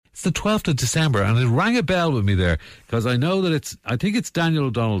It's the 12th of December, and it rang a bell with me there, because I know that I think it's Daniel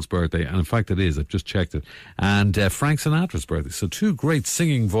O'Donnell's birthday, and in fact it is, I've just checked it, and Frank Sinatra's birthday. So two great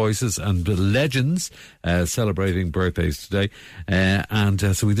singing voices and legends celebrating birthdays today.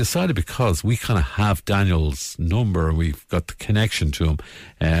 So we decided, because we kind of have Daniel's number, and we've got the connection to him,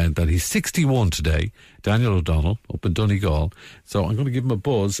 that he's 61 today, Daniel O'Donnell, up in Donegal. So I'm going to give him a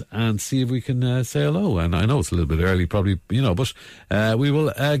buzz and see if we can say hello. And I know it's a little bit early, probably, but we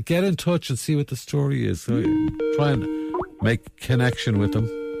will get in touch and see what the story is. So try and make connection with him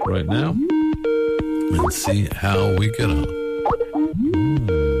right now and see how we get on.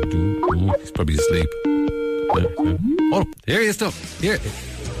 He's probably asleep. Oh, here he is, though. Here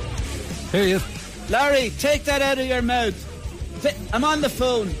he is. Larry, take that out of your mouth. I'm on the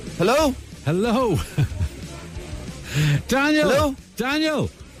phone. Hello? Hello. Daniel. Hello? Daniel.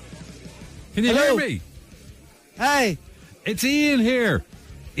 Can you hear me? Hi. It's Ian here.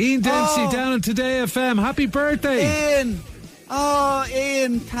 Ian Dempsey down in Today FM. Happy birthday. Ian. Oh,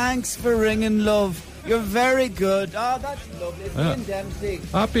 Ian, thanks for ringing, love. You're very good. Oh, that's lovely. It's Ian Dempsey.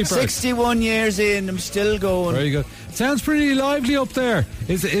 Happy birthday. 61 years in, I'm still going. Very good. Sounds pretty lively up there.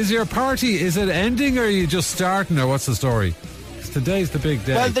 Is your party, is it ending, or are you just starting, or what's the story? Today's the big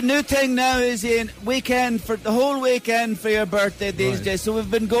day. Well, the new thing now is the whole weekend for your birthday these days. So we've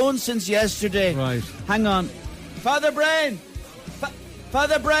been going since yesterday. Right. Hang on. Father Brian,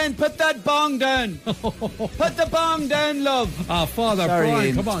 put that bong down. Put the bong down, love. Father Sorry, Brian,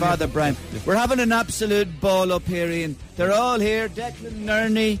 Ian, come on. Father Brian. We're having an absolute ball up here, Ian. They're all here. Declan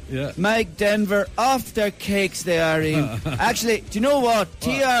Nerney, Mike Denver, off their cakes they are, Ian. Actually, do you know what?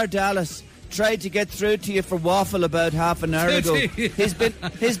 T.R. Dallas tried to get through to you for waffle about half an hour ago. He's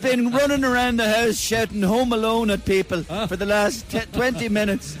been running around the house shouting Home Alone at people for the last 20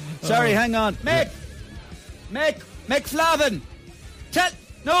 minutes. Sorry, hang on. McFlavin,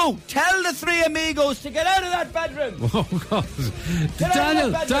 tell the three amigos to get out of that bedroom. Oh God,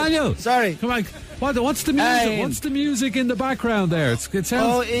 Daniel. Sorry. Come on. What's the music? What's the music in the background there? It sounds.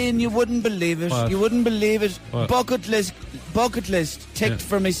 Oh, Ian, you wouldn't believe it. What? You wouldn't believe it. What? Bucket list ticked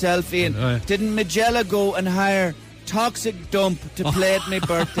for myself, Ian. Didn't Magella go and hire Toxic Dump to play at my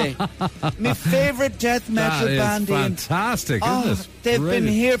birthday? My favourite death metal band, Ian. Fantastic, isn't it? They've been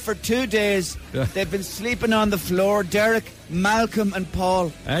here for 2 days. They've been sleeping on the floor. Derek, Malcolm and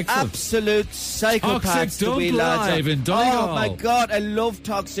Paul. Excellent. Absolute psychopaths. Toxic the Dump wee lads live are. in Donegal. Oh my God, I love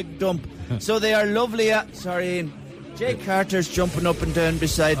Toxic Dump. So they are lovely. Sorry, Ian. Jake Carter's jumping up and down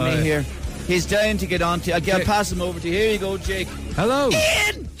beside me here. He's dying to get on to you. I'll pass him over to you. Here you go, Jake. Hello.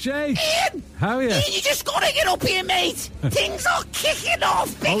 Ian! Jake. Ian! How are you? Ian, you just gotta get up here, mate. Things are kicking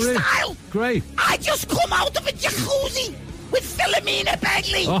off big style. Great. I just come out of a jacuzzi with Philomena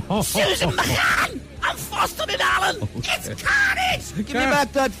Begley, Susan McCann, and Foster and Allen. It's carnage. Give me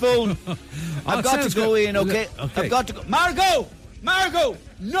back that phone. I've got to go, Ian, okay? I've got to go. Margot!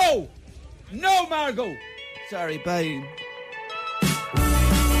 No, Margot! Sorry, bye.